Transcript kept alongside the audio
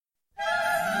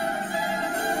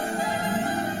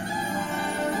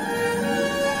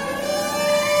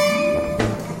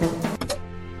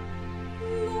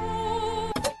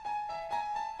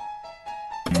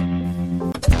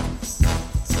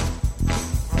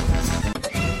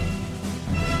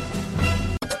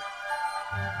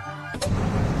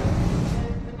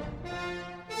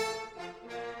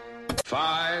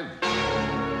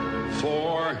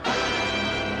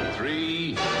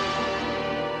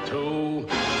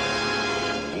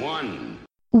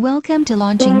Welcome to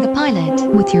Launching the Pilot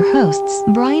with your hosts,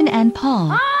 Brian and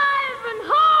Paul.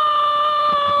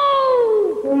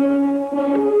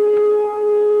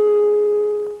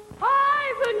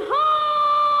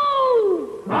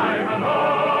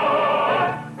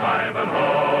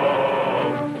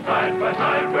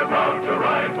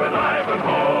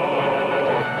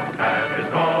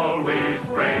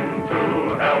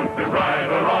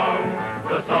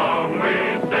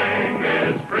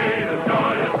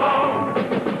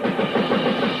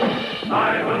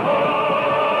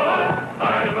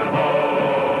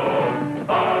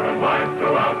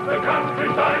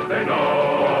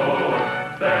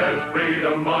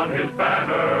 On his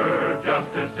banner,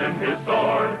 justice in his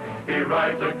sword, he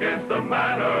rides against the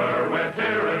manner where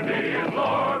tyranny is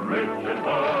lord. Rich and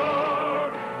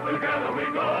poor, together we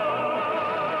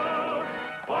go,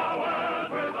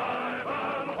 forward with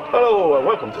Ivanhoe. Hello and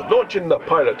welcome to Launching the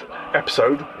Pilot,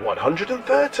 episode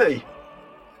 130.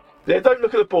 Yeah, don't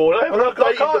look at the board. I haven't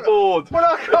updated the board. Well,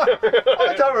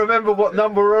 I don't remember what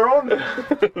number we're on.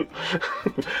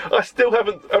 I still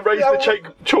haven't erased the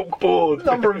chalkboard.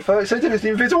 Number 30 is the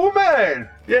Invisible Man.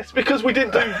 Yes, because we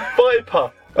didn't do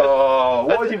Viper. Oh,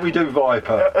 why didn't we do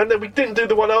Viper? And then we didn't do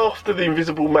the one after the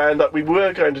Invisible Man that we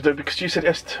were going to do because you said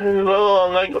it's too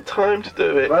long, I ain't got time to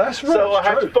do it. Well, that's right, so I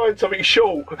had to find something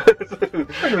short.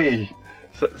 Really?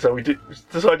 So we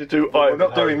decided to do Ivanhoe. We're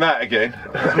not doing that again.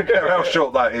 I don't care how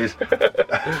short that is.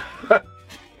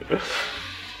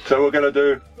 So we're going to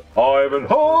do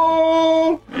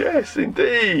Ivanhoe. Yes,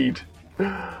 indeed.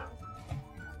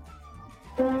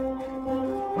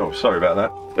 Oh, sorry about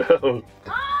that.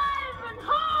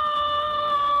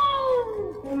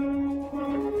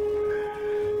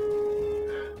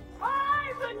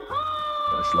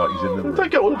 It's like he's in the room.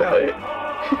 Don't go on about it.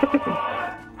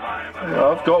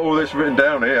 I've got all this written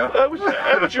down here. How would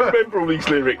you remember all these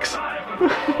lyrics?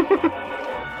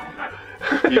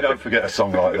 You don't forget a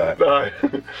song like that. No.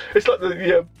 It's like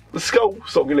the Skull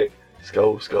song, isn't it?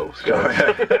 Skull, skull, skull.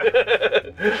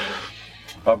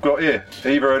 I've got here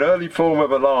either an early form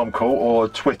of alarm call or a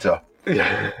twitter.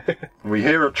 Yeah. We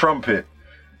hear a trumpet.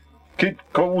 Kid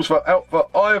calls out for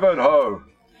Ivanhoe.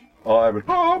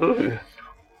 Ivanhoe.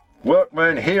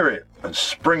 Workmen hear it and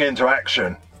spring into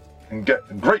action. And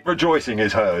great rejoicing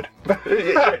is heard.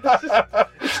 Yes,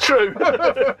 it's true.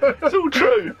 It's all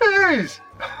true. It is.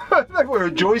 They were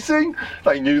rejoicing.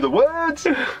 They knew the words.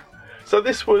 So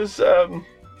this was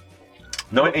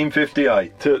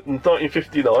 1958 to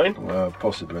 1959.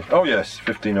 Possibly. Oh yes,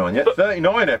 59. Yeah,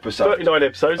 39 episodes. 39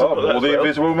 episodes. Oh, or the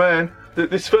Invisible Man.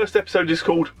 This first episode is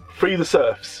called Free the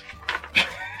Serfs.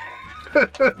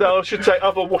 No, I should say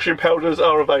other washing powders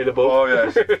are available. Oh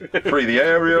yes, free the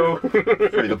Ariel,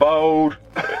 free the Bold,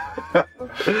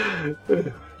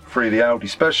 free the Audi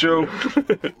Special.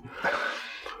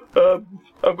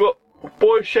 I've got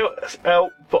boy shouts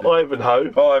out for Ivanhoe.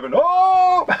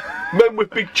 Ivanhoe! Men with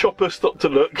big choppers stop to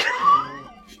look.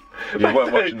 You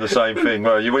weren't watching the same thing,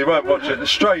 were you? We weren't watching.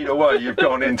 Straight away, you've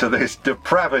gone into this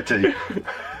depravity.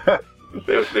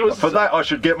 There was For that, I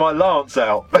should get my lance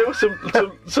out. There was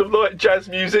some light jazz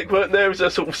music, weren't there? It was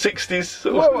a sort of 60s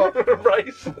sort of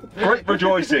race. Great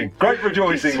rejoicing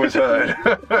was heard.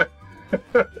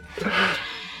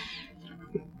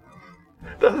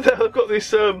 I've got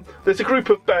this, there's a group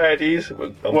of baddies.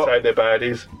 I'm saying they're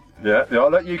baddies. Yeah, I'll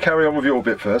let you carry on with your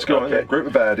bit first. Go on, group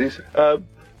of baddies.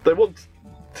 They want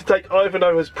to take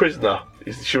Ivanhoe as prisoner.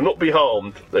 He shall not be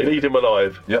harmed. They need him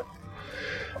alive. Yep.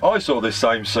 I saw this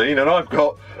same scene and I've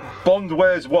got Bond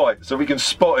wears white so we can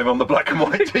spot him on the black and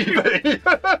white TV.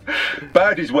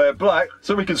 Baddies wear black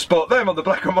so we can spot them on the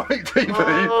black and white TV.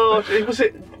 Oh, was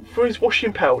it for his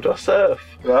washing powder?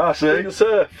 Surf. Ah, see? The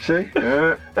surf. See?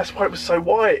 Yeah. That's why it was so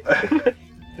white.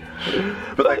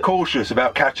 But they're cautious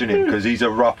about catching him because he's a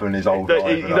rough and his old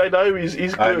guy. They know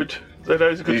he's good. They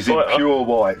know he's a good fighter. He's in pure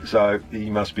white, so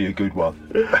he must be a good one.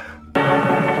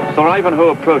 Sir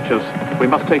Ivanhoe approaches. We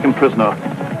must take him prisoner.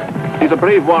 He's a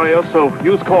brave warrior, so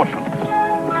use caution.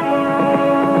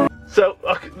 So,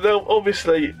 now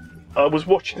obviously, I was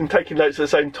watching and taking notes at the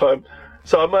same time,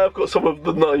 so I may have got some of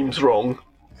the names wrong.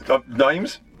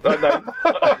 Names? No.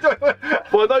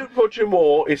 Well, I know Roger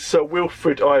Moore is Sir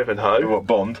Wilfrid Ivanhoe. What,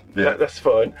 Bond? Yeah. That's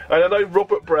fine. And I know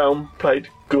Robert Brown played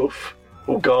Guff,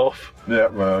 or Garth. Yeah,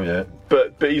 well, yeah.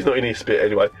 But he's not in this bit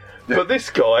anyway. Yeah. But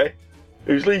this guy,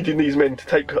 who's leading these men to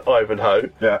take Ivanhoe,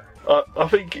 yeah. I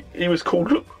think he was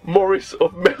called Morris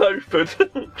of Mellowford.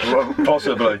 Well,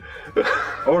 possibly.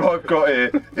 All I've got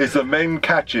here is the men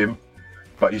catch him,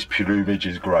 but his plumage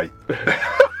is great.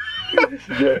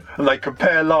 Yeah. And they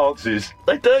compare lances.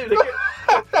 They do.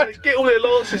 Get all their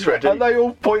lances ready. And they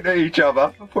all point at each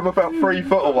other from about 3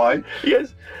 foot away.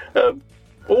 Yes.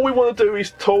 All we want to do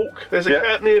is talk. There's a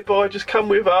camp nearby. Just come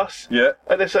with us. Yeah.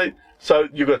 And they say, so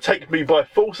you're going to take me by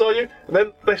force, are you? And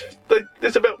then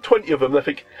there's about 20 of them. They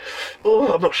think,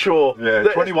 oh, I'm not sure. Yeah,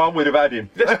 21 would have had him.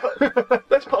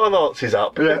 Let's put our lances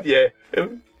up. Yeah.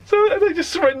 So they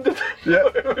just surrendered. Yeah.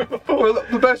 Well,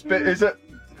 the best bit is that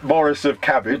Morris of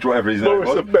Cabbage, whatever his name was.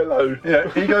 Morris of Mellow.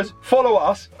 Yeah, he goes, follow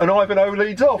us, and Ivanhoe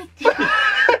leads off. He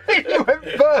went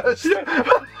first. Yeah.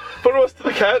 Follow us to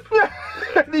the camp.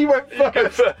 And he went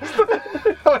first.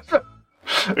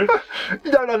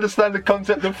 You don't understand the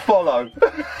concept of follow.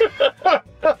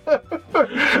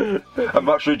 And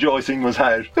much rejoicing was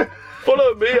had.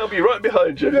 Follow me, I'll be right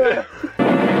behind you. Yeah.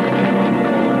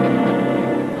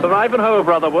 Sir Ivanhoe of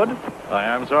Rotherwood. I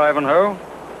am Sir Ivanhoe.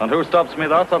 And who stops me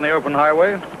thus on the open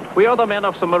highway? We are the men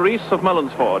of Sir Maurice of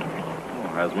Mullinsford.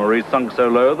 Has Maurice sunk so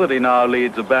low that he now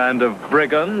leads a band of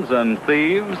brigands and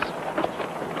thieves?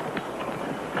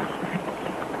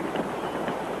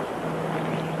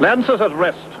 Lancers at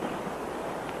rest.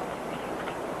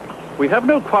 We have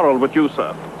no quarrel with you,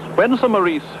 sir. When Sir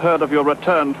Maurice heard of your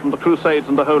return from the Crusades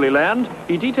in the Holy Land,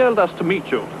 he detailed us to meet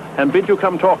you and bid you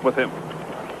come talk with him.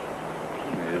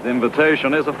 His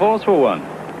invitation is a forceful one.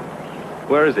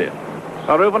 Where is he?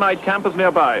 Our overnight camp is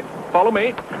nearby. Follow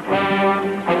me.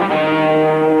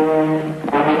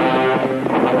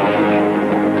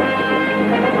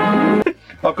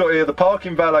 I've got here the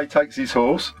parking valet takes his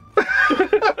horse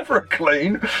for a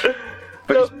clean,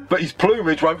 but his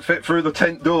plumage won't fit through the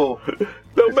tent door.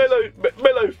 No,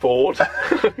 Mellow Ford.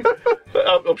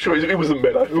 I'm sure it wasn't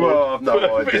Mellow Ford. Well, I've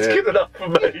no idea. It's good enough for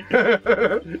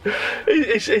me.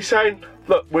 He's saying,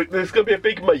 look, there's going to be a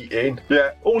big meeting.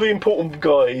 Yeah. All the important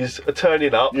guys are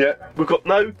turning up. Yeah. We've got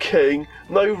no king,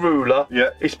 no ruler. Yeah.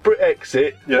 It's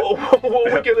Brexit. Yeah. What are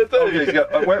we going to do?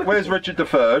 Okay, where's Richard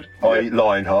III? I.e.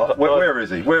 Lionheart. Where is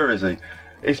he? Where is he?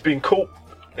 He's been caught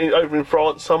over in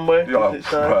France somewhere.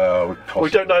 Oh, we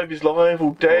don't know if he's alive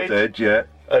or dead. Dead, yeah.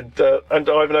 And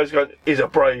Ivanhoe's going, he's a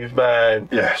brave man.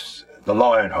 Yes, the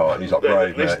Lionheart. He's a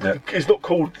brave man. He's not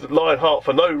called Lionheart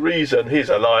for no reason. He's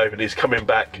alive and he's coming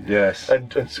back. Yes.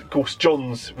 And of course,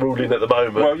 John's ruling at the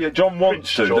moment. Well, yeah, John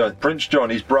wants to. Prince John,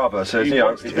 his brother, says He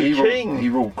wants to be king. He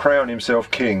will crown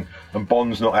himself king, and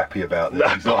Bond's not happy about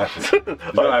this. He's not happy.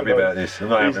 He's not happy about this. I'm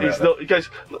not happy about that. He goes,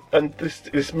 and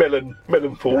this Melon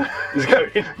Ford is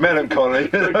going. Melancholy.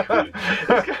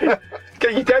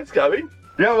 Your dad's going.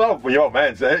 Yeah, well, your old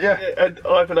man's there, yeah. And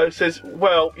Ivanhoe says,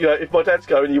 well, if my dad's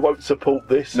going, you won't support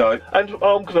this. No. And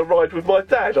I'm going to ride with my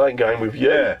dad. I ain't going with you.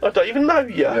 Yeah. I don't even know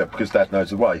you. Yeah, because Dad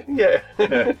knows the way. Yeah.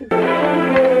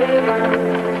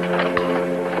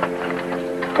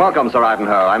 Welcome, Sir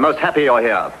Ivanhoe. I'm most happy you're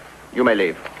here. You may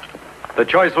leave. The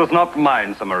choice was not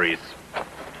mine, Sir Maurice.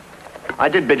 I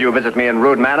did bid you visit me in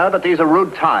rude manner, but these are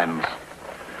rude times.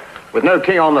 With no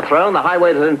king on the throne, the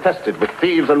highways are infested with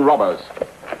thieves and robbers.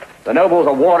 The nobles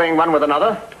are warring one with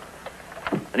another,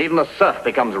 and even the serf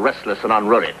becomes restless and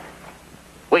unruly.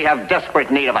 We have desperate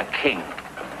need of a king.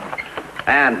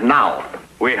 And now.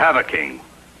 We have a king.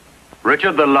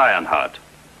 Richard the Lionheart.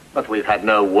 But we've had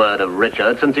no word of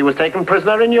Richard since he was taken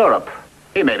prisoner in Europe.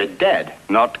 He may be dead.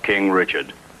 Not King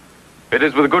Richard. It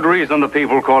is with good reason the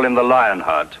people call him the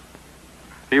Lionheart.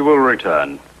 He will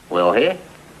return. Will he?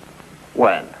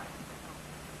 When?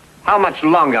 How much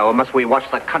longer must we watch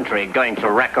the country going to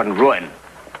wreck and ruin?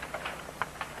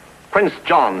 Prince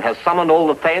John has summoned all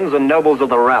the thanes and nobles of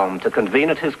the realm to convene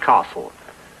at his castle,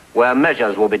 where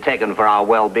measures will be taken for our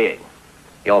well-being.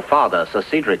 Your father, Sir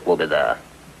Cedric, will be there.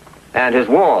 And his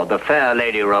ward, the fair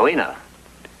Lady Rowena.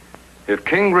 If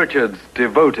King Richard's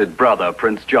devoted brother,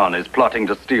 Prince John, is plotting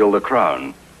to steal the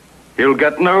crown, he'll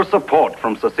get no support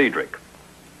from Sir Cedric.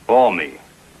 Or me.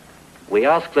 We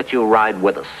ask that you ride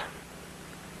with us.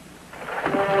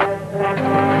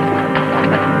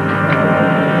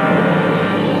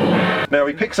 Now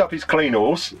he picks up his clean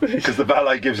horse because the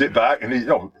valet gives it back, and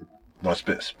nice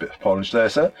bit of polish there,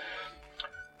 sir.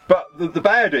 But the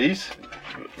baddies,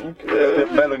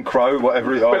 Melon Crow,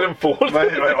 whatever it is, Melon Ford,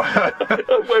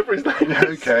 whatever his name is.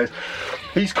 Who cares?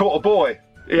 He's caught a boy.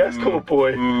 He has caught a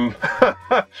boy.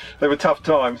 They were tough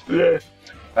times. Yeah.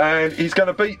 And he's going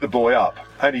to beat the boy up,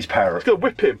 and his parrot. He's going to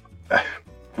whip him.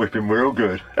 Whip him real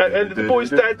good. And the boy's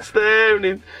dad's there,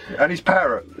 and his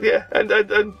parrot. Yeah, and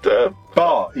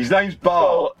Bart. His name's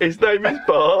Bart. His name is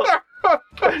Bart.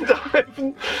 And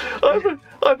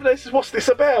Ivan says, "What's this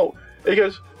about?" He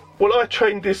goes, "Well, I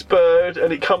trained this bird,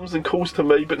 and it comes and calls to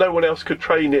me, but no one else could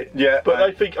train it. Yeah, but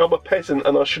they think I'm a peasant,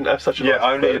 and I shouldn't have such a nice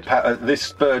only bird.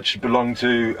 this bird should belong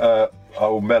to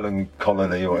old melon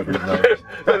colony or whatever his name is.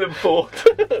 Melon Fort.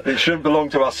 It shouldn't belong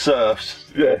to us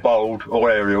serfs, Yeah. or Bold, or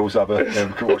Ariel's other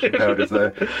washing powders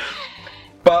there.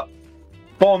 But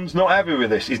Bond's not happy with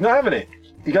this. He's not having it.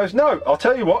 He goes, no, I'll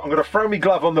tell you what, I'm going to throw my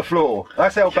glove on the floor.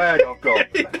 That's how bad I've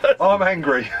got. I'm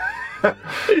angry.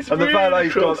 It's And the really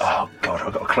valet's gone, cross. oh, God,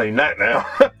 I've got to clean that now.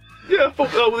 Yeah, I thought,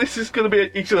 oh, this is going to be.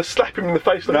 He's going to slap him in the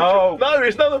face. Like No. no,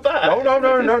 it's none of that.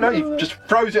 No. He just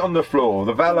throws it on the floor.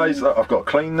 The valet's like, I've got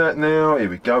to clean that now. Here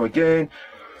we go again.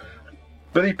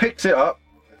 But he picks it up.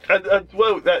 And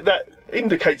well, that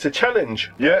indicates a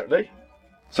challenge. Yeah. Apparently.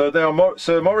 So now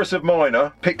Sir Maurice of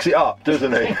Minor picks it up,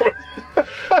 doesn't he?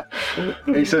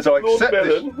 He says, I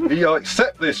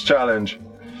accept this challenge.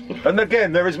 And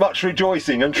again, there is much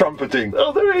rejoicing and trumpeting.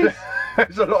 Oh, there is.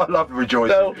 There's a lot of love and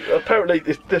rejoicing. Now, apparently,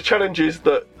 the challenge is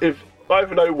that if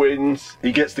Ivanhoe wins,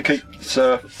 He gets to keep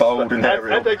Sir Bold and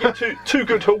Ariel. and they get two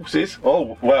good horses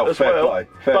Oh, well, as fair well. play.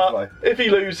 Fair but play. if he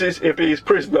loses, he'll be his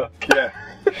prisoner. Yeah.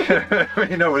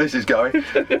 You know where this is going.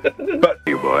 But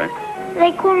You boy.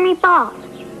 They call me Bart.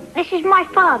 This is my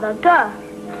father, Gur.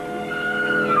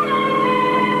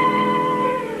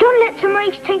 Don't let Sir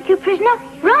Maurice take you prisoner.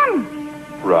 Run!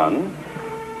 Run?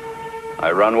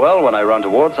 I run well when I run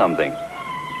toward something.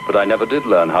 But I never did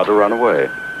learn how to run away.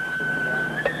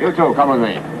 You two, come with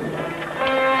me.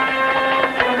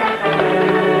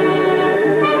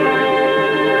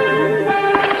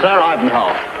 Sir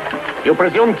Ivanhoe, you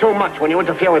presume too much when you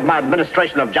interfere with my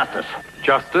administration of justice.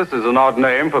 Justice is an odd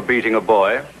name for beating a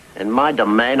boy. In my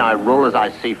domain, I rule as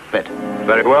I see fit.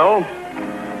 Very well.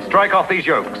 Strike off these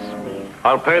yokes.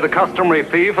 I'll pay the customary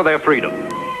fee for their freedom.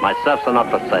 My serfs are not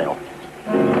for sale.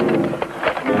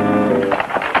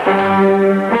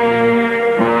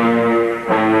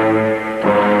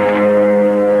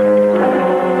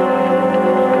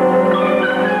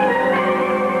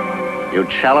 You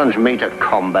challenge me to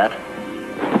combat?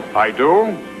 I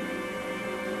do.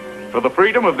 For the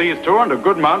freedom of these two and a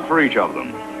good mount for each of them.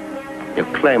 You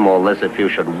claim all this if you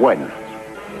should win.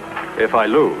 If I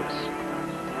lose,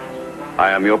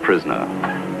 I am your prisoner,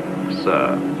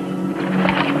 sir.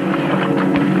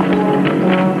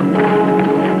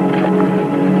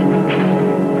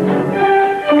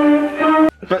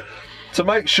 But to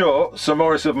make sure, Sir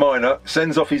Maurice of Minor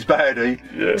sends off his baddie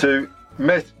to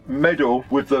meddle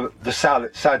with the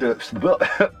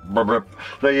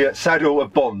saddle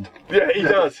of Bond. Yeah, he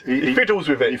does. He- He fiddles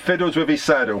with it. He fiddles with his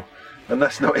saddle, and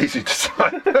that's not easy to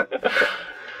say.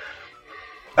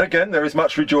 Again, there is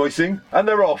much rejoicing, and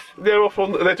they're off. They're off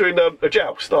on. They're doing a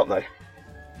joust, aren't they?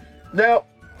 Now,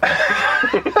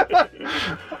 I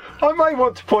may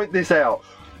want to point this out.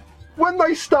 When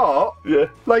they start, Yeah.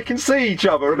 they can see each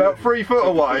other about 3 foot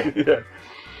away. Yeah.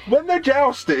 When they're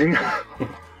jousting,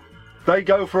 they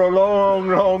go for a long,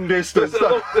 long distance.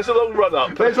 There's a long run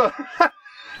up. There's a.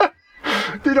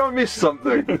 Did I miss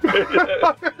something?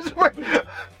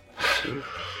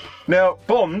 Now,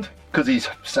 Bond, because his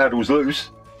saddle's loose,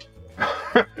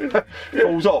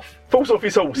 falls off. Falls off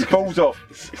his horse. He falls off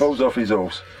his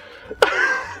horse.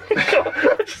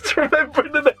 Just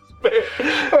remembering the next bit.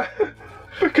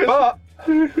 Because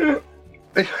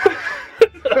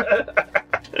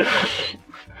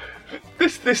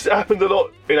But this happened a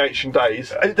lot in ancient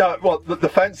days. what the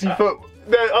fancy foot?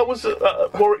 No, I was at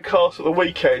Warwick Castle at the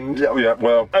weekend, Yeah,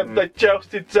 well, and they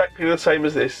jousted exactly the same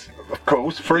as this. of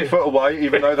course, 3 foot away,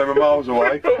 even though they were miles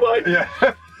away. Away. Yeah,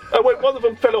 And when one of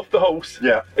them fell off the horse,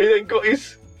 yeah. he then got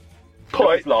his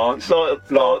pike, his lance,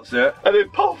 lance, yeah. and then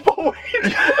pulled forward,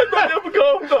 and they never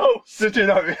got off the horse. Did you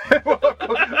know?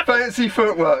 Fancy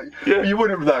footwork. Yeah. You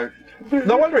wouldn't have known.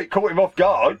 No wonder it caught him off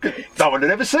guard. 'Cause no one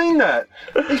had ever seen that.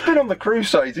 He's been on the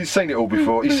Crusades. He's seen it all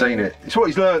before. He's seen it. It's what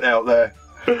he's learnt out there.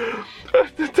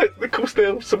 Of course,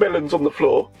 there are some melons on the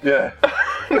floor. Yeah.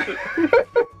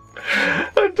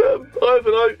 And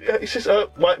Ivanhoe, he says,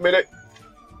 wait a minute,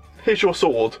 here's your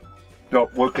sword. No,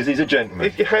 well, because he's a gentleman.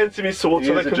 He hands him his sword He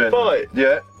so is they a can gentleman. fight.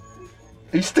 Yeah.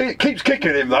 He still keeps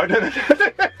kicking him though, doesn't he?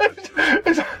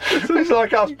 it's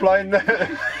like us playing.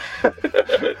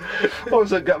 What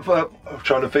was it? I'm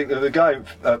trying to think of the game.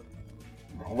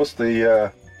 What's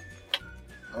the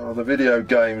video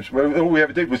games where all we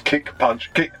ever did was kick,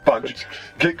 punch, kick, punch,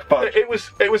 kick, punch.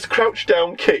 It was crouch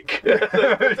down kick. A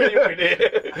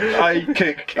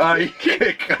kick, a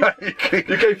kick, a kick.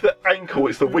 You go for the ankle,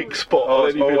 it's the weak spot. Oh, on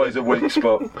it's any always villain. a weak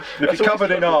spot. If you're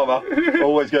covered in armour,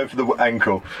 always go for the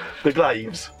ankle. The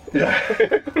glaives. Yeah.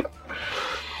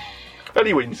 And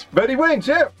he wins. But he wins,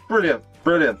 yeah. Brilliant,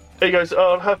 brilliant. He goes,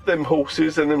 I'll have them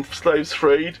horses and them slaves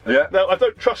freed. Yeah. Now, I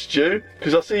don't trust you,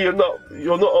 because I see you're not an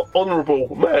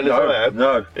honourable man as I am.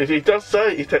 No. If he does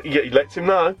say, he lets him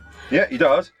know. Yeah, he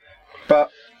does. But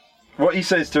what he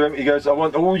says to him, he goes, I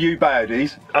want all you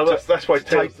baddies. Oh, that's why he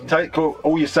tells them. Take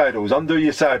all your saddles, undo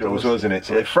your saddles, wasn't it?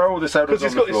 So they throw all the saddles on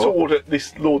Because the he's got floor. this sword at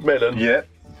this Lord Mellon. Yeah.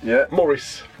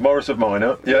 Morris of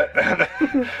Minor. Yeah.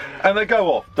 And they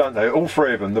go off, don't they? All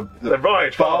three of them. They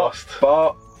ride fast.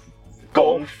 Bart,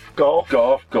 Goff, Bart,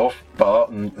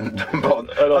 and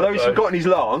Bond. Although he's forgotten his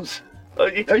lance.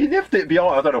 He left it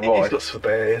behind, I don't know why. He's got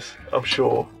spares, I'm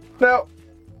sure. Now,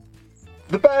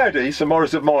 the baddie, Sir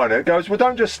Morris of Minor, goes, well,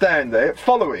 don't just stand there,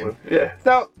 follow him. Yeah.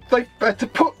 Now, they had to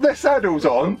put their saddles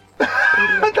on,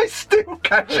 and they still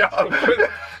catch up.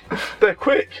 They're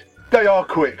quick. They are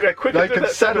quick. They're quick. They can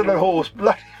saddle the horse.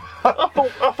 I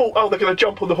thought, oh, they're going to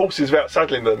jump on the horses without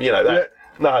saddling them, you know, that. Yeah.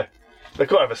 No. They've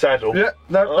got to have a saddle. Yeah,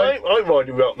 no. I ain't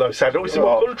riding without no saddle. It's in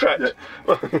my contract.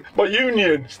 Yeah. My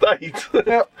union states.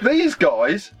 Now, these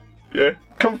guys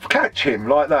can catch him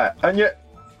like that. And yet,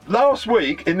 last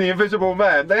week in The Invisible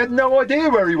Man, they had no idea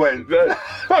where he went.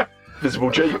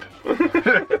 Visible Jeep.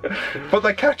 But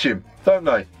they catch him, don't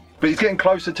they? But he's getting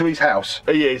closer to his house.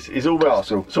 He is. He's almost,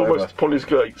 Castle, it's almost upon his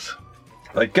gates.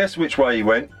 They guess which way he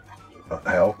went.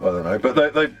 Hell, I don't know. But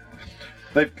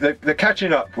they're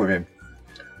catching up with him.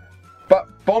 But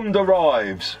Bond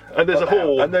arrives. And there's a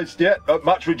hall. And there's,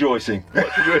 much rejoicing.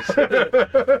 Much rejoicing.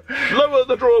 Lower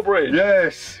the drawbridge.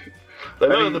 Yes. They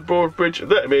lower the drawbridge,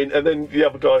 let him in, and then the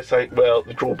other guy saying, well,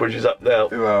 the drawbridge is up now.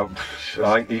 Well,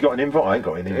 you got an invite? I ain't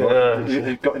got any invite.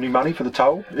 You got any money for the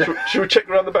toll? Should we check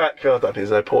around the back? Oh, I don't think there's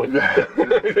no point.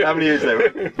 How many is there?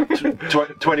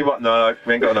 21? No,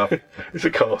 we ain't got enough. It's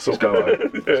a castle. Let's go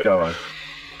home. Let's go home.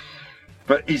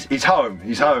 But he's home,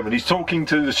 and he's talking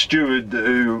to the steward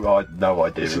who I had no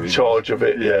idea. He's in charge of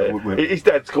it, His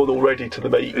dad's gone already to the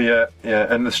meeting. Yeah,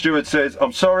 and the steward says,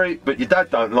 I'm sorry, but your dad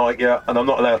don't like you, and I'm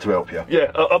not allowed to help you.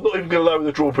 Yeah, I'm not even going to lower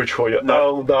the drawbridge for you.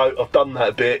 No, I've done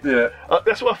that bit. Yeah.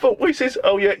 That's what I thought. Well, he says,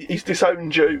 oh yeah, he's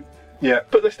disowned you. Yeah.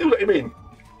 But they still let him in.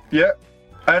 Yeah.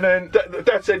 And then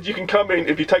Dad said you can come in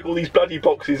if you take all these bloody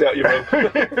boxes out your room.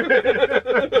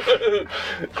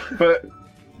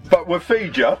 But we'll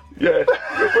feed you. Yeah.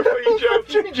 We'll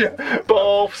feed you.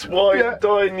 Baths, wine,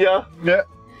 dine you. Yeah.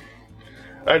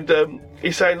 And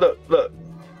he's saying, look,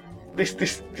 this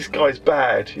guy's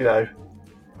bad, you know.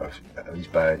 He's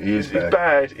bad. He is He's bad.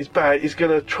 bad. He's bad. He's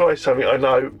going to try something. I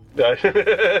know. No.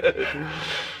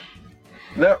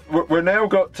 Now we're now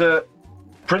got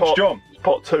Prince John.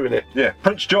 Part 2 in it. Yeah,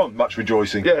 Prince John, much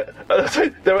rejoicing. Yeah,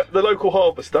 they're at the local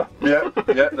harvester. Yeah,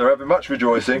 they're having much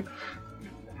rejoicing.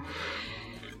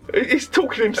 He's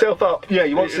talking himself up. Yeah,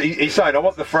 he's saying, I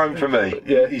want the throne for me.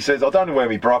 Yeah. He says, I don't know where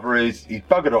my brother is. He's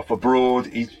buggered off abroad.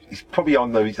 He's probably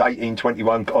on those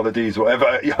 1821 holidays,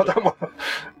 whatever.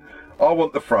 I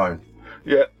want the throne.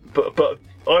 Yeah, but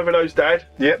Ivanhoe's dad.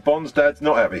 Yeah, Bond's dad's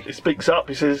not happy. He speaks up.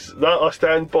 He says, no, I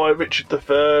stand by Richard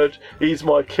III. He's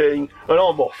my king, and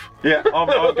I'm off. Yeah, I'm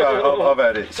going. I've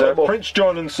had it. So Prince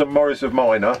John and Sir Morris of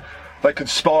Minor, they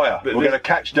conspire. We're going to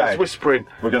catch Dad. He's whispering.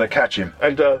 We're going to catch him.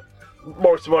 And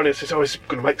Morris of Minor says, oh, he's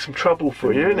going to make some trouble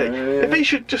for you, isn't he? Yeah. If he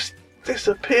should just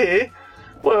disappear,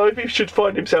 well, if he should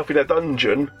find himself in a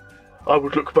dungeon, I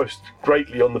would look most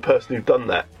greatly on the person who'd done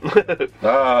that. He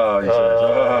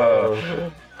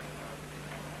says.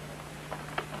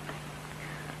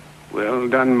 Well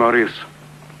done, Maurice.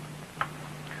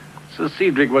 Sir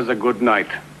Cedric was a good knight,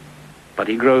 but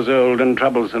he grows old and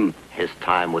troublesome. His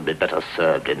time would be better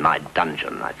served in my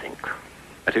dungeon, I think.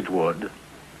 That it would.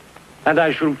 And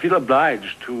I shall feel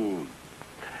obliged to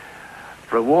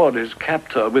reward his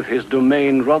captor with his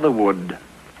domain Rotherwood.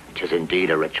 It is indeed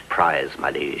a rich prize,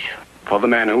 my liege. For the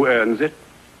man who earns it.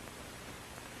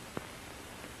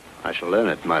 I shall earn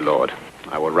it, my lord.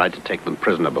 I will ride to take them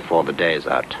prisoner before the day is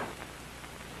out.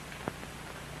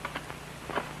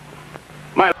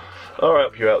 I'll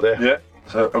help you out there. Yeah.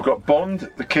 So I've got Bond,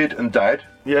 the kid, and Dad.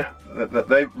 Yeah.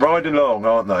 They're riding along,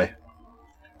 aren't they?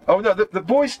 Oh no, the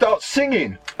boys start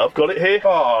singing. I've got it here.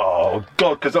 Oh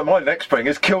God, because my next thing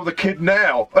is kill the kid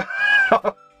now.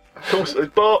 Of course,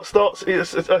 Bart starts.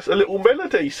 It's a little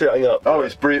melody setting up. Oh,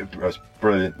 it's brilliant! It's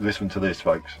brilliant. Listen to this,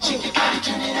 folks.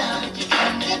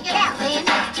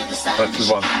 That's the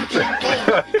one.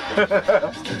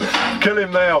 Kill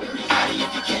him now.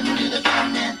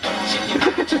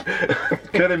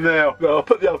 Kill him now. No, I'll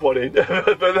put the other one in.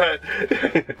 But that.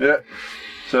 Yeah.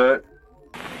 So.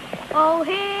 Oh,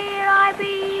 here I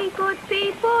be, good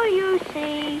people, you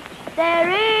see. There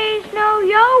is no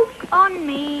yoke on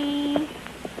me.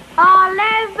 I'll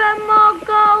evermore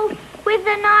go with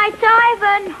the knight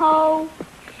Ivanhoe,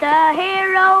 the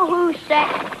hero who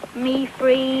set me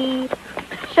free.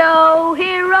 So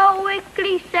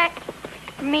heroically set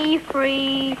me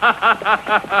free. Where's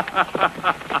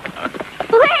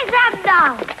that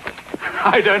now?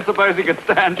 I don't suppose he could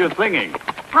stand you singing.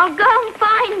 I'll go and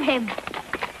find him.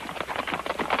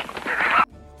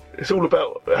 It's all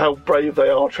about how brave they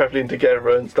are travelling together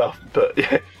and stuff, but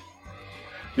yeah.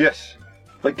 Yes.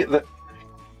 They get the...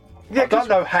 Yeah, I don't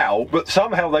know how, but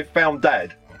somehow they found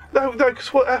Dad. No,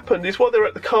 because what happened is while they're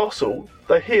at the castle,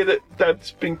 they hear that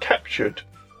Dad's been captured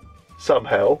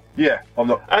somehow. Yeah,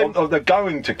 they're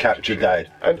going to capture Dad.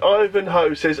 And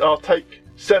Ivanhoe says, I'll take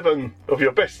 7 of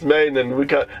your best men, and we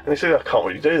go. And he says, I can't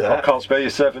really do that. I can't spare you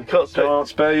 7. Can't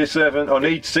spare you 7. I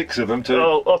need 6 of them to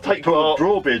I'll take put Bart, the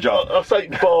drawbridge up. I'll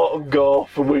take Bart and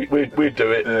Garth, and we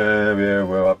do it. Yeah,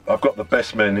 well, I've got the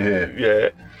best men here.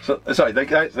 Yeah. So, sorry, they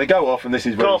go off, and this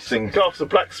is where he sings. Garth's a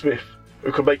blacksmith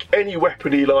who can make any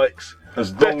weapon he likes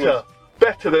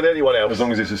better than anyone else. As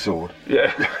long as it's a sword.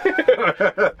 Yeah.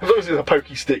 As long as it's a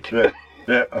pokey stick. Yeah.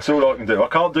 Yeah, that's all I can do. I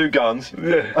can't do guns.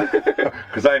 Yeah.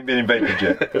 Because they ain't been invented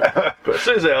yet. But as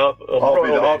soon as they are,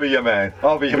 I'll be your man.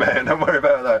 I'll be your man. Don't worry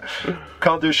about that.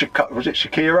 Can't do was it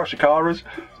Shakira's?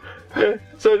 Yeah.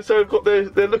 So they've got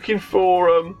they're looking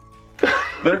for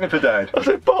They're looking for Dad. I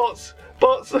said Bart's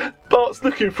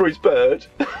looking for his bird.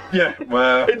 Yeah,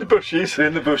 well, in the bushes.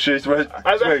 In the bushes.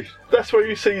 That's where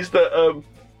he sees that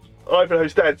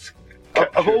Ivanhoe's dad's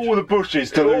captured. Of all the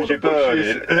bushes to lose your bird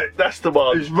in, that's the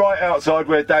one. It's right outside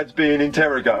where Dad's being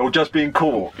interrogated or just being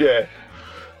caught. Yeah.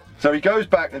 So he goes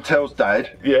back and tells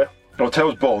Dad. Yeah. Or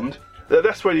tells Bond.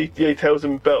 That's when he tells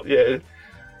him about 8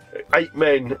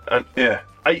 men and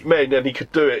 8 men, and he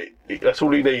could do it. That's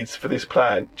all he needs for this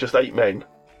plan. Just 8 men.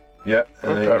 Yeah,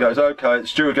 and then he goes, okay.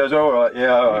 Steward goes, all right,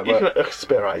 yeah, all right. You can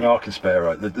spare 8. No, I can spare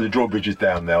 8. The drawbridge is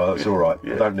down now, that's all right.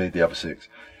 I don't need the other 6.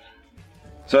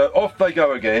 So off they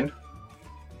go again.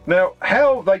 Now,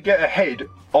 how they get ahead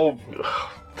of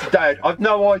Dad, I've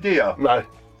no idea. No.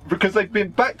 Because they've been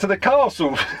back to the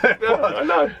castle. I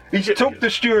know. He's took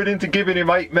the steward into giving him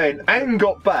 8 men and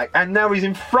got back, and now he's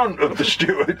in front of the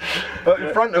steward,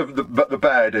 in front of the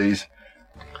baddies.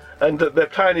 And their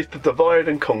plan is to divide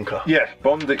and conquer. Yeah,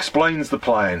 Bond explains the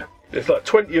plan. There's like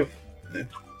 20 of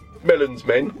Mellon's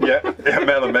men. Yeah,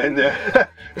 Mellon men, yeah.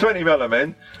 20 Mellon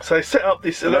men. So they set up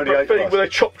this elaborate thing where they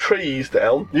chop trees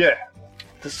down. Yeah.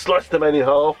 To slice the men in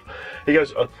half. He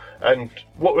goes, and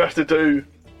what we have to do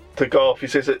to Garth, he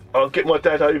says that I'll get my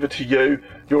dad over to you.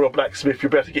 You're a blacksmith,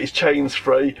 you'll be able to get his chains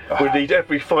free. We need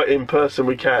every fighting person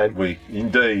we can.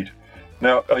 Indeed.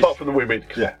 Now, apart from the women,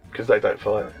 because they don't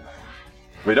fight.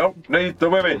 We don't need the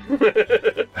women.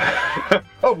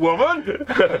 A woman?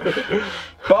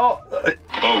 Bart. A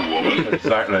woman.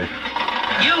 Exactly.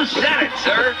 You said it,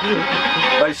 sir.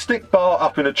 They stick Bart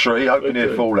up in a tree, hoping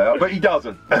he'll fall out, but he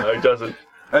doesn't. No, he doesn't.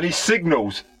 And he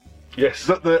signals. Yes.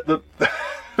 That the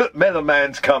Mellon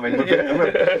man's coming. And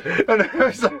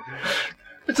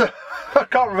I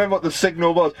can't remember what the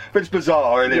signal was, but it's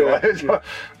bizarre anyway. Yeah. It's like,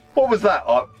 what was that?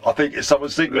 I think it's someone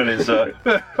signalling, sir.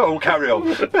 Oh, carry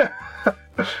on.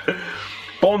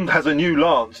 Bond has a new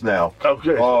lance now. Oh,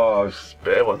 yes. Oh,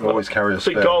 spare one. Always carry a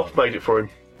spare. I think Garth made it for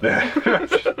him. Yeah.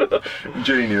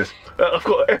 Genius. I've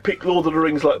got an epic Lord of the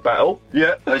Rings like battle.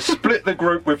 Yeah, they split the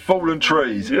group with fallen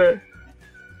trees. Yeah.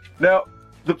 Now,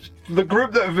 the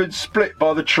group that have been split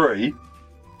by the tree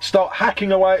start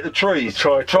hacking away at the trees,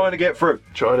 trying to get through.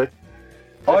 Trying to.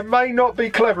 I may not be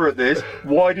clever at this.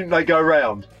 Why didn't they go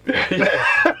round?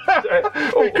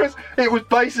 Because it was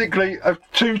basically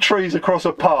 2 trees across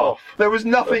a path. There was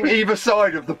nothing either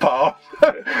side of the path.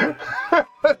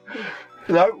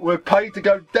 No, we're paid to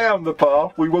go down the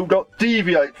path. We will not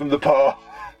deviate from the path.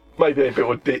 Maybe they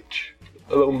built a ditch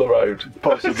along the road.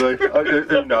 Possibly.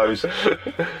 Who knows?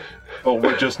 Or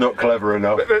we're just not clever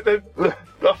enough.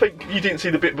 I think you didn't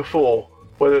see the bit before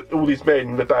where all these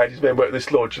men, the baddies men, were at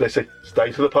this lodge and they say,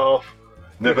 stay to the path.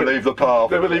 Never leave the path.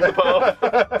 Never leave the path.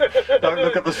 Don't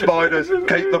look at the spiders.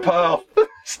 Keep the path.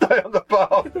 Stay on the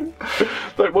path.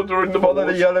 Don't wander in the Follow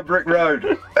the yellow brick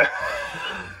road.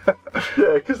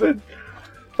 Yeah, because then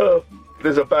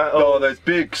there's a battle. Oh, there's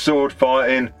big sword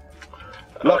fighting.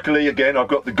 Luckily, again, I've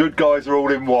got the good guys are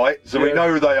all in white, so we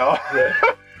know who they are. Yeah.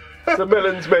 So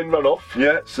Mellon's men run off.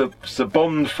 Yeah, so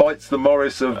Bond fights the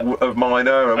Morris of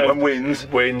Minor and wins.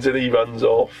 Wins and he runs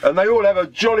off. And they all have a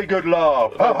jolly good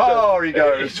laugh. Ha ha, he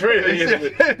goes. It's really, was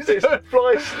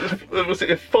it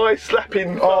a fly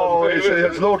slapping? Oh,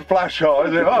 it's Lord Flashheart,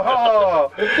 isn't it? Ha ha!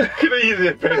 Can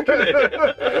easy bit, can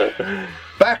it?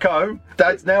 Back home,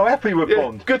 Dad's now happy with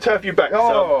Bond. Good to have you back,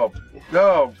 son.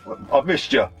 Oh, I've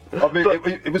missed you.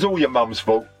 It was all your mum's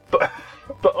fault.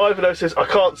 But Ivanhoe says, I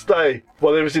can't stay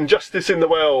while there is injustice in the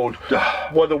world.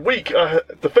 While the weak are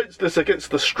defenceless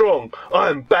against the strong. I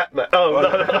am Batman. Oh, no,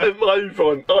 I'm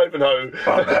Ivanhoe.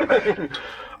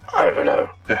 I don't know.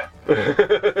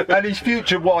 And his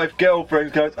future wife,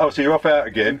 girlfriend goes, oh, so you're off out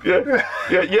again? Yeah.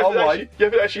 You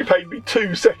haven't actually paid me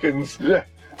 2 seconds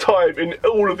time in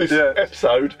all of this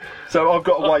episode. So I've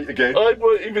got to wait again. I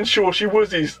weren't even sure she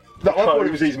was his... No, I thought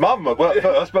it was his mum at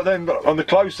first, but then on the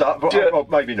close-up, well,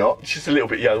 maybe not. She's a little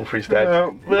bit young for his dad.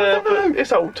 No. But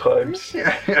it's old times.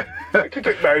 They could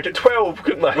get married at 12,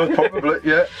 couldn't they? Well, probably,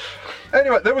 yeah.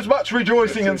 Anyway, there was much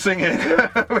rejoicing and singing.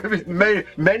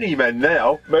 Many men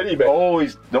now. Many men. Oh,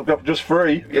 he's not got just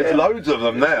 3. There's loads of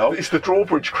them now. It's the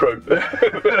Drawbridge crew.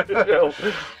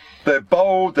 They're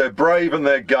bold, they're brave, and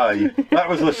they're gay. That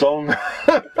was the song.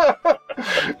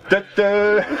 Da,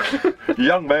 da.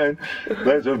 Young man,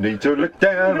 there's no need to look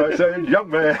down. I said,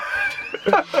 young man.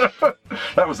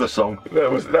 That was the song.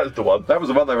 That was the one. That was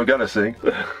the one they were going to sing.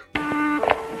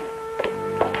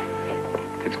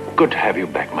 It's good to have you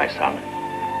back, my son.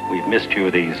 We've missed you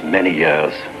these many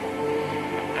years.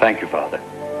 Thank you, Father.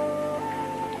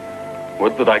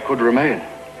 Would that I could remain.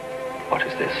 What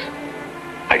is this?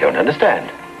 I don't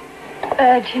understand.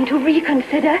 Urge him to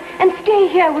reconsider and stay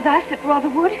here with us at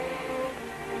Rotherwood.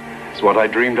 It's what I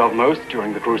dreamed of most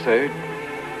during the crusade.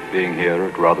 Being here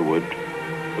at Rotherwood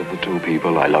with the 2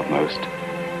 people I love most.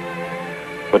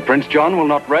 But Prince John will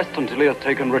not rest until he has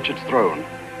taken Richard's throne.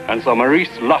 And so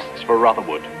Maurice lusts for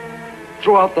Rotherwood.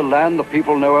 Throughout the land, the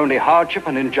people know only hardship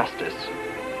and injustice.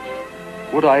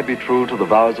 Would I be true to the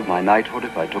vows of my knighthood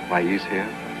if I took my ease here?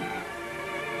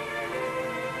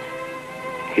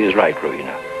 He is right,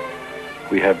 Rowena.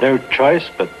 We have no choice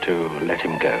but to let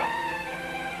him go.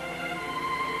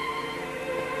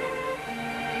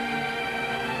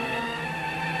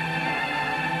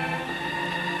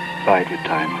 Bide your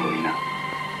time, Rowena.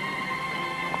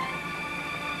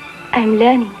 I'm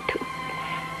learning to.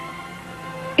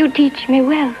 You teach me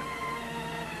well,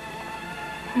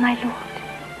 my lord.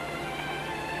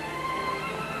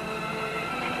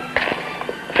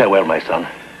 Farewell, my son,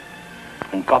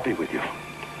 and God be with you.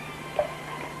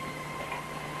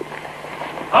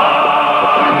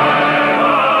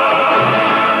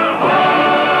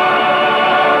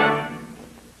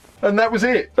 And that was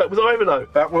it. That was Ivanhoe.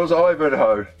 That was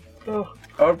Ivanhoe. Oh.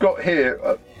 I've got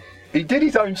here, he did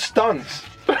his own stunts,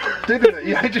 didn't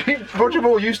he? Roger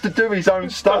Moore used to do his own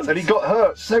stunts and he got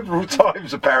hurt several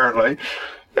times apparently.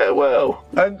 Yeah, well,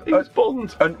 and he was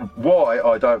Bond. And why,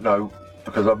 I don't know,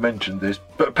 because I've mentioned this,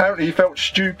 but apparently he felt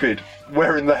stupid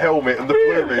wearing the helmet and the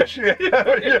plumage.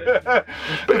 The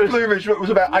plumage was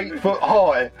about 8 foot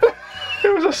high.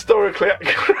 It was historically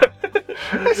accurate.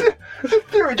 The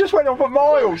theory just went on for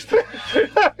miles.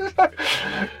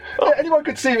 Anyone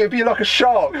could see him, it'd be like a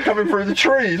shark coming through the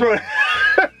trees, wouldn't it?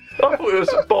 I thought it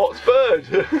was Bart's bird.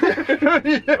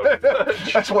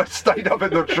 That's why it stayed up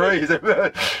in the trees.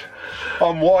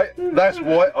 I'm white, that's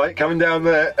white, I ain't coming down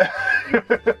there.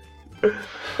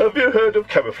 Have you heard of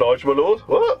camouflage, my lord?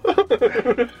 What?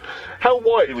 How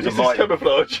white is this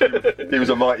camouflage? He was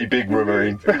a mighty big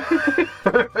marine.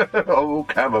 Oh,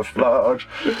 camouflage.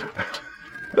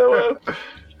 No,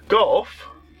 Garth,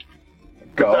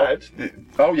 Dad.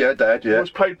 Oh yeah, Dad. Yeah. Was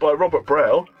played by Robert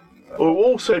Brown, who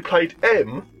also played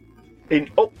M in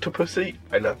Octopussy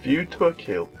and A View to a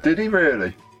Kill. Did he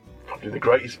really? Probably the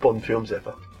greatest Bond films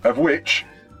ever. Of which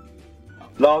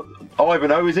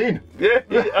Ivanhoe is in. Yeah,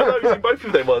 I know he's in both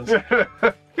of them ones.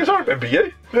 Yes, I remember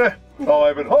you. Yeah.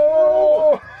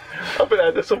 Ivanhoe. I've been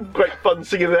had some great fun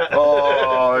singing that.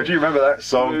 Oh, do you remember that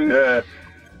song? Yeah.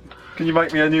 Can you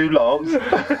make me a new Lance?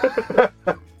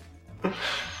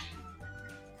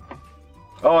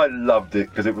 Oh, I loved it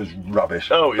because it was rubbish.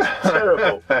 Oh, it was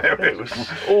terrible. It was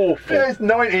awful. Yeah, it's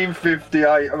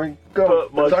 1958. I mean, God,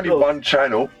 there's only one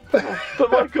channel.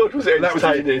 But my God, was it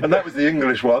entertaining? And that was the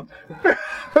English one.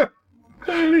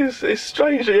 It's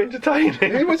strangely entertaining.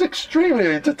 It was extremely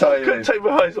entertaining. I couldn't take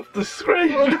my eyes off the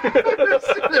screen.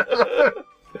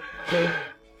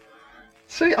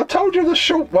 See, I told you the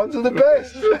short ones are the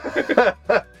best.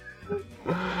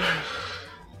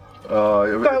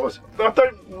 I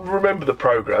don't remember the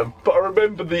programme, but I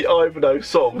remember the Ivanhoe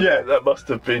song. Yeah. That must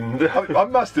have been... I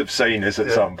must have seen this at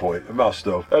some point. I must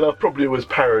have. And I probably was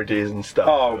parodies and stuff.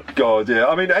 Oh, God, yeah.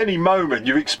 I mean, at any moment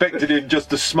you expected him just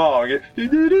to smile and get... a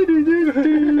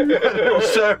little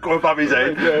circle above his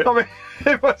head. Yeah. I mean,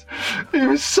 it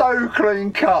was so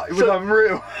clean cut. It was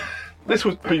unreal. This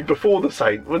would be before The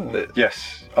Saint, wouldn't it?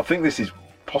 Yes. I think this is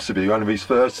possibly one of his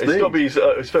first things. It's got to be his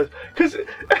first... Because,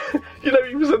 you know,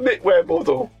 he was a knitwear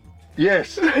model.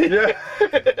 Yes. Yeah.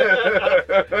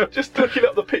 Just looking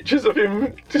up the pictures of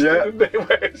him just in the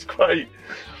knitwear, it's great.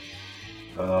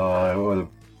 Oh,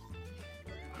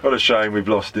 what a shame we've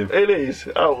lost him. It is.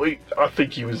 Oh, I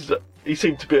think he was... he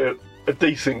seemed to be a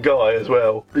decent guy as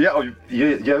well. Yeah,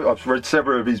 I've read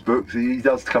several of his books. He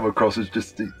does come across as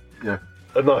just,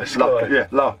 a nice guy.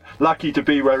 Lucky to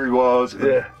be where he was.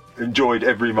 Yeah. Enjoyed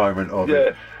every moment of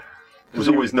it. Was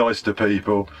always nice to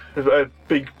people. A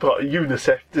big part of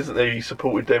UNICEF, isn't he? He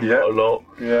supported them quite a lot.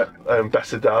 Yeah.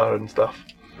 Ambassador and stuff.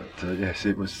 But, yes,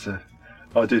 it was.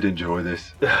 I did enjoy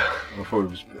this. I thought it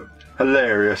was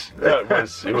hilarious. Yeah,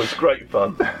 it was great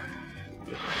fun.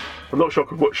 I'm not sure I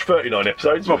could watch 39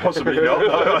 episodes. Well, possibly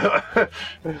not.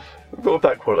 Not of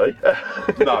that quality.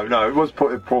 No, it was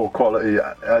poor quality,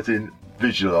 as in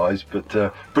visualised, but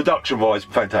production-wise,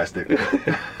 fantastic.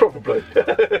 Probably.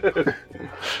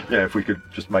 Yeah, if we could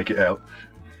just make it out.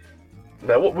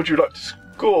 Now, what would you like to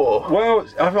score? Well,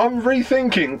 I'm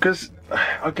rethinking, because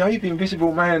I gave The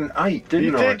Invisible Man 8,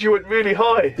 didn't I? You did, you went really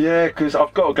high. Yeah, because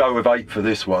I've got to go with 8 for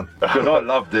this one, because I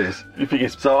love this. You think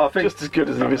it's I think just as good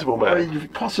as The Invisible Man?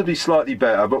 Possibly slightly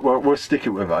better, but we'll stick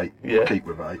it with 8. Yeah. We'll keep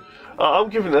with 8. I'm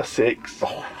giving it a 6.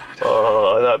 No,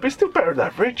 but it's still better than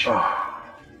average.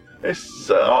 It's.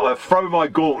 I'll throw my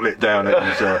gauntlet down at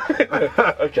you, sir.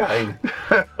 Again.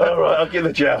 Alright, I'll get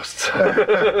the jousts.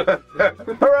 Hurrah!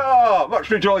 Much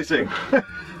rejoicing.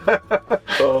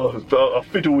 I'll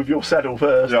fiddle with your saddle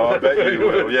first. No, I bet you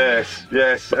will, yes.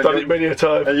 I've done it many a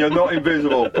time. And you're not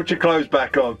invisible. Put your clothes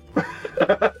back on.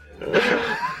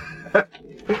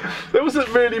 There wasn't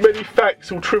really many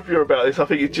facts or trivia about this. I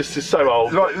think it just is so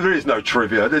old. Right, there is no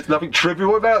trivia. There's nothing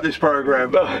trivial about this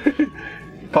programme. No.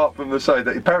 Apart from the say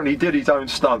that apparently he did his own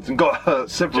stunts and got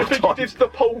hurt several Do you think times. he did the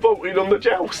pole vaulting on the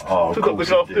joust Oh, to knock the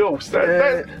guy off the horse?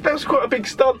 That was quite a big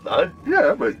stunt, though.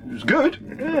 Yeah, but it was good.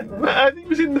 Yeah, and he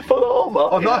was in the full armour.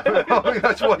 Oh no, I think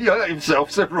that's why he hurt himself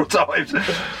several times.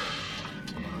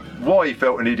 Why he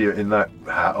felt an idiot in that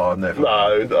hat, I never.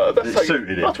 No, that's it like,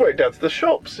 suited him. I'd wear it down to the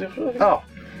shops. Oh,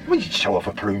 well, you'd show off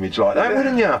a plumage like that,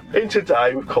 wouldn't you? In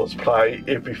today with cosplay,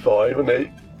 it'd be fine, wouldn't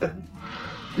it?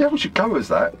 Yeah, we should go as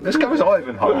that. Let's go as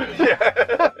Ivanhoe.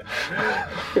 Yeah.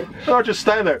 I'll just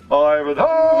stand there.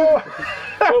 Ivanhoe!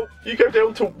 Well, you go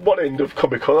down to one end of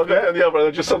Comic Con, I'll go down the other, and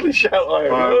I just suddenly shout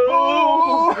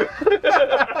Ivanhoe.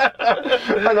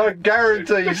 And I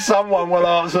guarantee someone will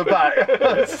answer back.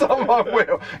 Someone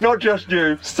will. Not just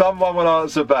you. Someone will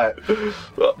answer back.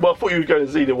 Well, I thought you were going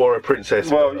to Xena Warrior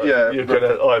Princess. Well, yeah. You're going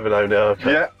to Ivanhoe now.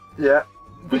 Okay. Yeah.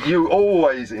 But you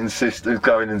always insist on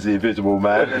going as the Invisible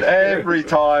Man, and every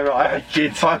time I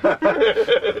did.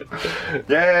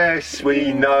 Yes,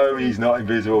 we know he's not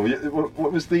invisible.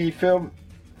 What was the film?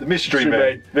 The Mystery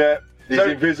Man. Yeah, he's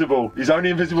invisible. He's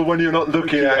only invisible when you're not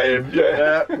looking at him.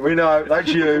 Yeah, we know.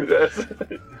 That's you. Yes.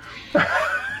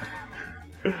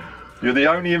 You're the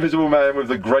only invisible man with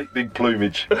the great big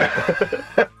plumage.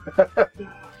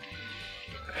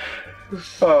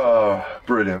 Oh,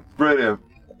 brilliant.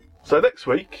 So next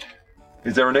week...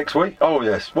 Is there a next week? Oh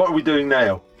yes. What are we doing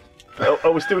now?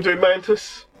 Are we still doing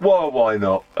Mantis? Well, why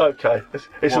not? Okay.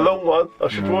 It's a long one, I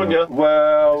should warn you.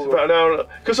 Well... It's about an hour...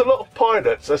 Because a lot of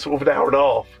pilots, they're sort of an hour and a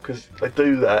half, because they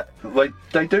do that.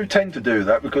 They do tend to do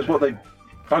that, because what they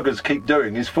buggers keep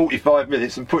doing is 45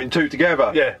 minutes and putting two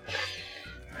together. Yeah.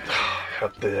 How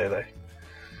dare they?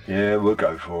 Yeah, we'll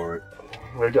go for it.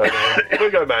 We'll go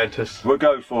Mantis. We'll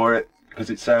go for it,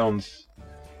 because it sounds...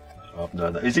 I've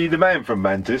known that. Is he the man from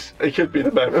Mantis? He could be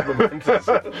the man from Mantis.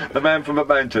 The man from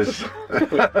Mantis. I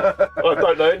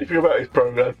don't know anything about his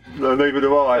programme. No, neither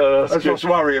do I. That's what's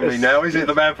worrying me now. Is it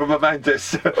the man from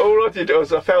Mantis? All I did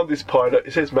was I found this pilot.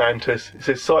 It says Mantis. It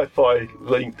says Sci-Fi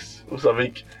Links or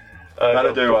something.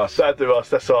 That'll do us. That'll do us.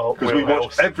 That's our because we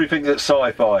watch everything that's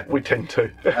sci-fi. We tend to.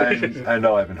 and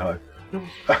Ivanhoe.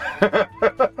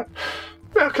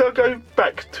 Now, can I go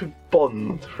back to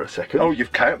Bond for a second? Oh,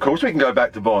 of course we can go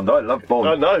back to Bond. I love Bond.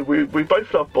 I know, we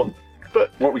both love Bond.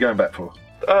 But what are we going back for?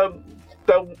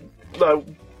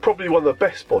 Probably one of the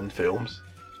best Bond films.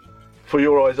 For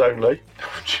Your Eyes Only.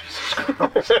 Oh, Jesus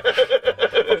Christ.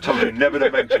 I've told you never to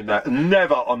mention that.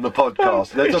 Never on the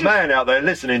podcast. There's a man out there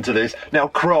listening to this now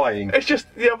crying. It's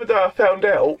just the other day I found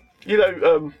out,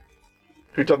 who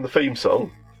done the theme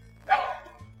song.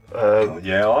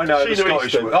 Yeah, I know the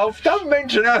Scottish one. Oh, don't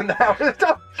mention her now.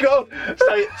 God.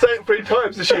 Say it 3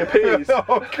 times as she appears.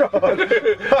 Oh, God.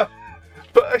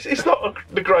 But it's not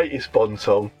the greatest Bond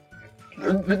song.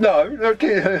 No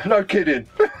kidding.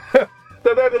 They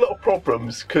had a lot of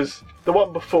problems because the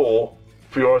one before,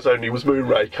 For Your Eyes Only, was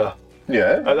Moonraker.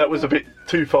 Yeah. And that was a bit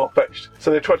too far-fetched.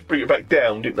 So they tried to bring it back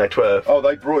down, didn't they, to Earth? Oh,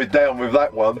 they brought it down with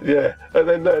that one. Yeah. And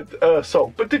then a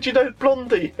song. But did you know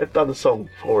Blondie had done a song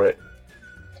for it?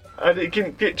 And it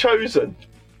didn't get chosen.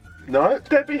 No?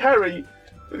 Debbie Harry.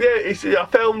 Yeah, I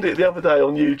found it the other day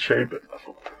on YouTube. I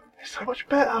thought, it's so much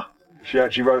better. She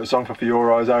actually wrote a song for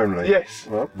Your Eyes Only? Yes.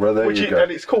 Well, there you go.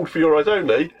 And it's called For Your Eyes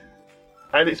Only,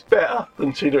 and it's better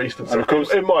than Sheena Easton song. And of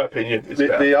course, in my opinion, it's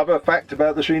better. The other fact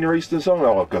about the Sheena Easton song,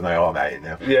 oh god, no, I'm at it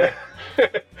now. Yeah.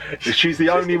 She's the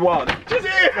only one. She's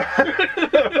here!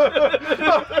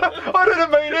 I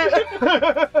didn't mean it!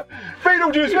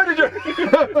 Beetlejuice,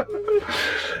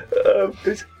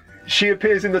 Beetlejuice! She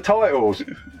appears in the titles.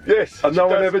 Yes. And no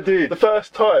one ever did. The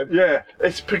first time. Yeah.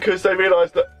 It's because they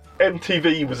realised that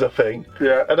MTV was a thing.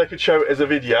 Yeah. And they could show it as a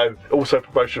video, also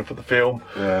promotion for the film.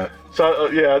 Yeah. So,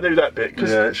 I knew that bit.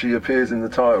 Yeah, she appears in the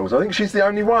titles. I think she's the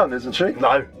only one, isn't she?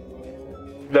 No.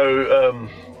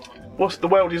 What's The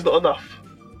World Is Not Enough?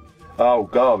 Oh,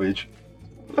 garbage.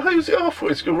 Who's it? I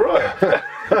thought it's all right.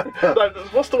 No,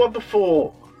 what's the one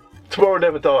before? Tomorrow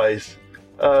Never Dies.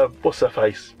 What's her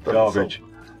face? Garbage.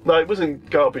 No, it wasn't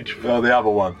Garbage. Oh, the other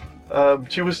one.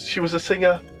 She was a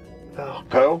singer. Oh,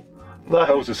 Pearl? No.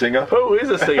 Pearl's a singer. Pearl is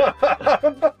a singer.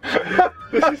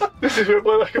 this is where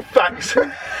my lack of facts.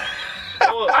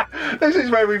 This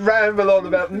is where we ramble on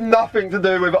about nothing to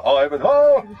do with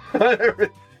Ivanhoe. I'm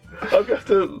going to have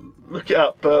to look it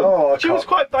up. She was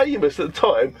quite famous at the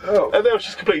time, and now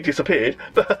she's completely disappeared.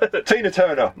 Tina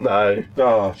Turner. No.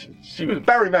 Oh, she was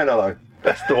Barry Manilow.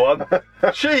 That's the one.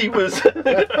 She was.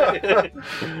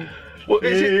 What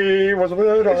is it?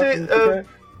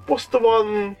 What's the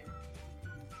one?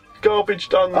 Garbage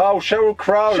done. Oh, Sheryl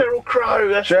Crow. Sheryl Crow.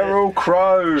 That's Sheryl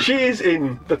Crow. She is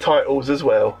in the titles as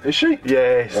well. Is she?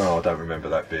 Yes. Oh, I don't remember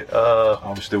that bit.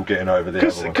 I'm still getting over the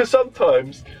other one. Because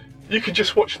sometimes you can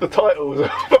just watch the titles.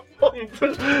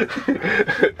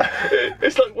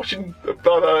 It's like watching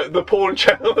the porn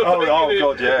channel. Oh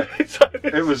God, yeah.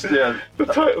 It was, yeah. The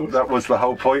titles. That was the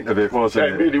whole point of it, wasn't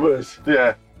it? It really was.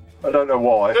 Yeah. I don't know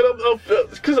why.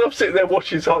 Because I'm sitting there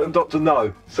watching something. Dr.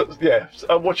 No.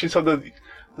 I'm watching some of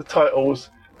the titles,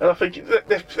 and I think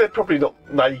they're probably not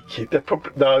naked. They're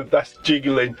probably that's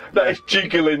jiggling. That is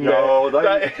jiggling. No,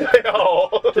 they are.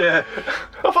 Yeah.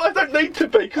 I don't need to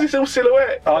be because it's all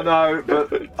silhouette. I know,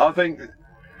 but I think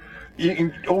you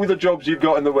can, all the jobs you've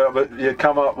got in the world, but you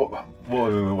come up.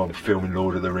 I'm filming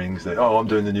Lord of the Rings. I'm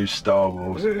doing the new Star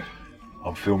Wars.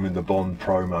 I'm filming the Bond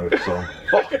promo song.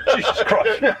 Oh, Jesus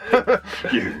Christ!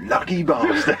 You lucky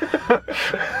bastard!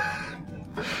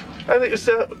 And it's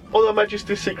on Her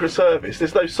Majesty's Secret Service.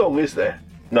 There's no song, is there?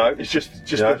 No, it's just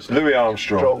it's Louis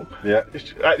Armstrong. Yeah,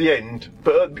 it's at the end,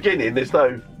 but at the beginning there's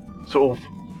no sort of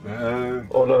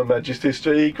on Her Majesty's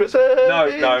Secret Service. No.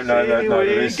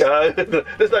 There we go.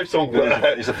 There's no song for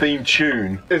that. It's a theme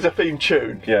tune. It's a theme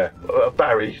tune. Yeah.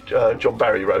 John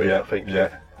Barry wrote it, I think.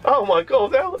 Yeah. Oh my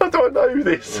God! How do I know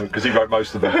this? Because he wrote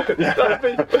most of them. I've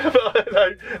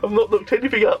not looked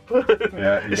anything up.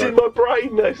 Yeah, it's in my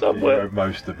brain there somewhere. He wrote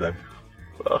most of them.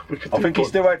 I think he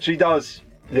still actually does.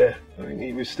 Yeah. I think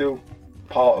he was still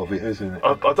part of it, isn't it?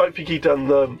 I don't think he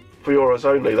done For Your Eyes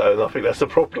Only though, and I think that's the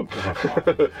problem.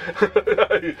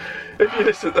 If you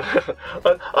listen,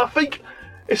 I think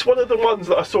it's one of the ones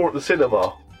that I saw at the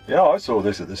cinema. Yeah, I saw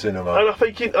this at the cinema. And I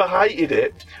think I hated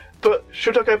it. But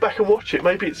should I go back and watch it?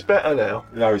 Maybe it's better now.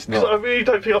 No, it's not. Because I really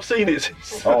don't think I've seen it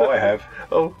since. Oh, I have.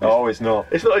 Oh, it's not.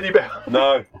 It's not any better.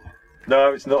 No,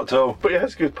 it's not at all. But it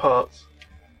has good parts.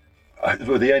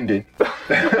 Well, the ending.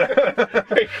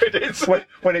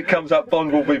 when it comes up,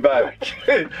 Bond will be back.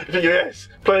 Yes,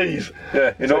 please.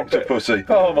 Yeah, in Octopussy.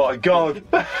 Oh my God.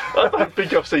 I don't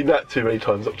think I've seen that too many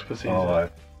times,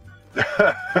 Octopussy.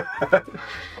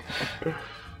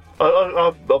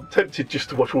 Oh, I'm tempted just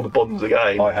to watch all the Bonds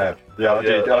again. I have. Yeah, I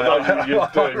did.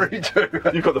 I really do.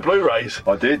 You've got the Blu-rays.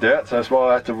 I did, yeah. So that's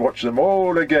why I had to watch them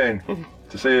all again.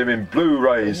 To see him in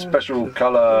Blu-rays, special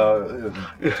colour.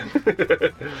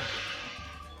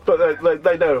 But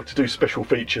they know how to do special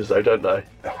features though, don't they?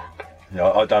 Yeah,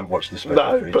 I don't watch the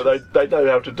special features. No, but they know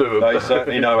how to do them. They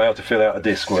certainly know how to fill out a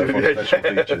disc worth of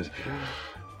special features.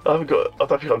 I don't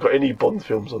think I've got any Bond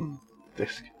films on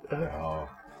disc.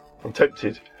 I'm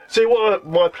tempted. See, what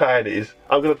my plan is,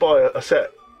 I'm going to buy a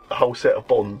whole set of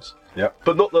Bonds. Yep.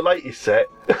 But not the latest set.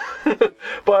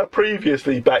 Buy a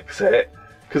previously back set,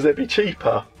 because they'd be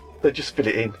cheaper. They'd just fit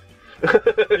it in.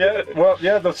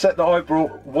 The set that I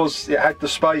brought it had the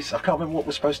space. I can't remember what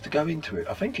was supposed to go into it.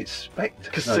 I think it's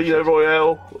Spectre. Casino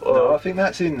Royale. No, I think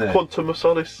that's in there. Quantum of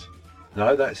Solace.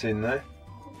 No, that's in there.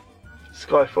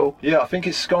 Skyfall. Yeah, I think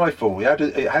it's Skyfall.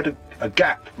 It had a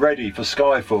gap ready for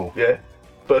Skyfall. Yeah.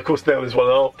 But of course now there's one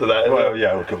after that. Well,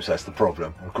 yeah, of course that's the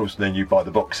problem. Of course then you buy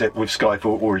the box set with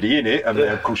Skyfall already in it, and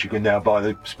then of course you can now buy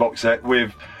the box set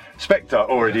with Spectre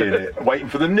already in it, waiting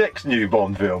for the next new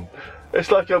Bond film.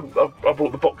 It's like I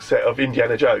bought the box set of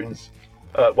Indiana Jones,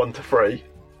 1 to 3,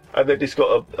 and then it's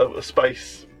got a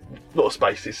space not a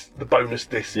space, it's the bonus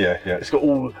disc. Yeah. It's got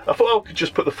all. I thought, I could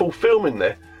just put the full film in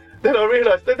there. Then I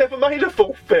realised they never made a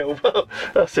full film.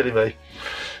 That's silly me.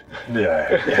 Yeah.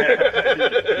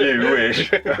 You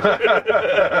wish.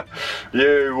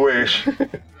 You wish.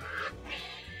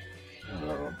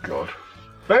 Oh, God.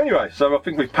 But anyway, so I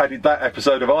think we've padded that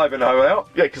episode of Ivanhoe out.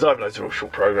 Yeah, because Ivanhoe's a real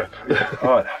short programme.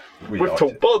 We've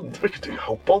talked Bond. We could do a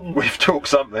whole Bond. We've talked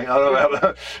something. I don't know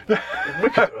about that. We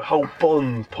could do a whole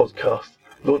Bond podcast.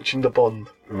 Launching the Bond.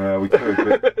 Well, we could,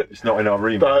 but it's not in our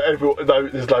remit. No,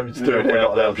 there's loads doing it. We're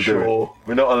not allowed to do it.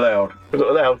 We're not allowed. We're not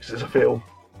allowed because it's a film.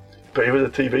 But it was a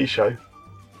TV show.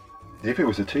 If it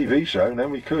was a TV show,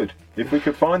 then we could. If we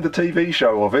could find the TV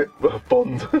show of it.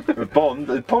 Bond. Bond.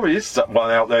 There probably is one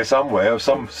out there somewhere.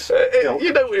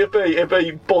 You know what it'd be? It'd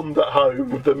be Bond at home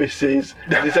with the missus.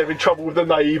 And he's having trouble with the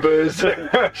neighbours.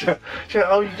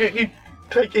 You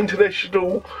take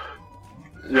international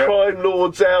crime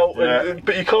lords out,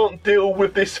 but you can't deal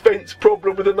with this fence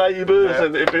problem with the neighbours,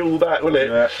 and it'd be all that, wouldn't it?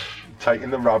 Yeah. Taking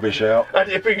the rubbish out. And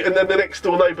then the next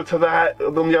door neighbour to that,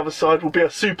 and on the other side will be a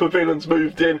supervillain's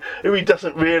moved in, who he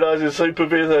doesn't realise is a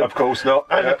supervillain. Of course not.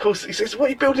 And of course he says, "What are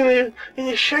you building in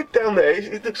your shed down there?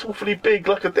 It looks awfully big,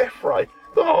 like a death ray."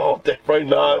 Oh, death ray,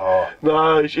 no. Oh.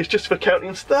 No, it's just for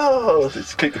counting stars.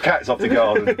 It's to keep the cats off the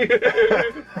garden.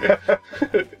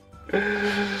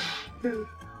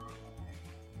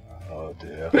 Oh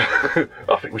dear.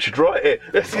 I think we should write it.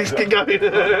 Let's get going.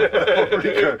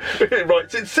 It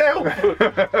writes itself.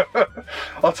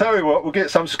 I'll tell you what, we'll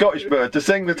get some Scottish bird to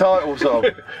sing the title song.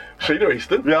 Sheena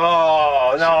Easton.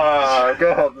 Oh, no,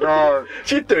 God, no.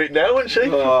 She'd do it now, wouldn't she?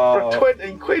 Oh. For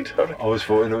 20 quid. I was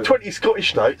thinking 20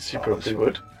 Scottish notes, you probably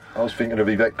would. I was thinking of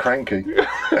Yvette Cranky.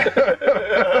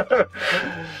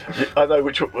 I know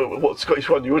what Scottish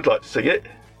one you would like to sing it.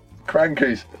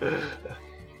 Crankies.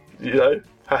 You know,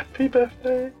 happy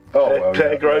birthday. Oh, well,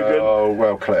 Claire Grogan. Oh,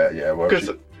 well, Claire, yeah. Well,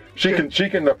 she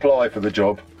can apply for the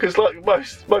job. Because like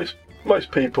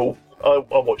most people, I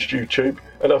watched YouTube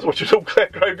and I was watching all Claire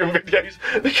Grogan videos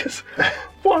because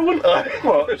why wouldn't I?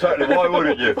 Well, exactly. Why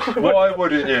wouldn't you? Why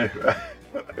wouldn't you?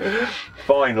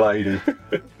 Fine lady.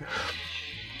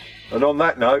 And on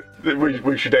that note,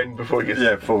 we should end before it gets.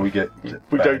 Yeah, before we get.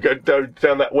 We don't go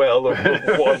down that well of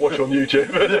what I watch on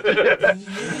YouTube.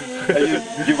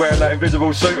 Yeah. You wearing that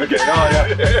invisible suit again, are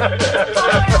you?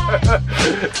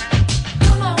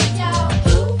 Come on, y'all.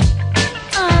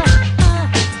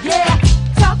 Yeah,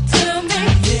 talk to me.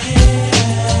 Yeah.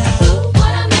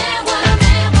 What a man, what a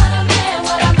man, what a man,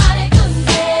 what a mighty good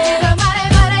man. What a mighty,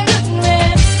 mighty good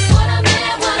man. What a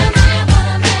man, what a man, what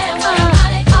a man, what a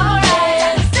mighty good man. All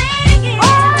right, sing it again.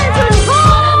 What a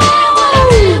man, what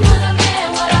a man,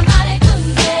 what a mighty good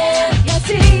man. Yes,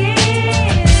 he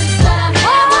is. What a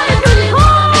man, what a man,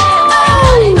 what a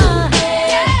mighty good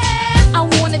man. I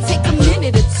wanna take a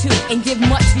minute or two and give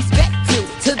much respect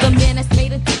to the man that's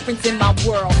made a difference in my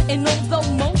world. And although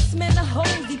most men are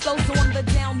hoes, he goes on the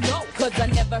down low, 'cause I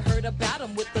never heard about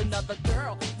him with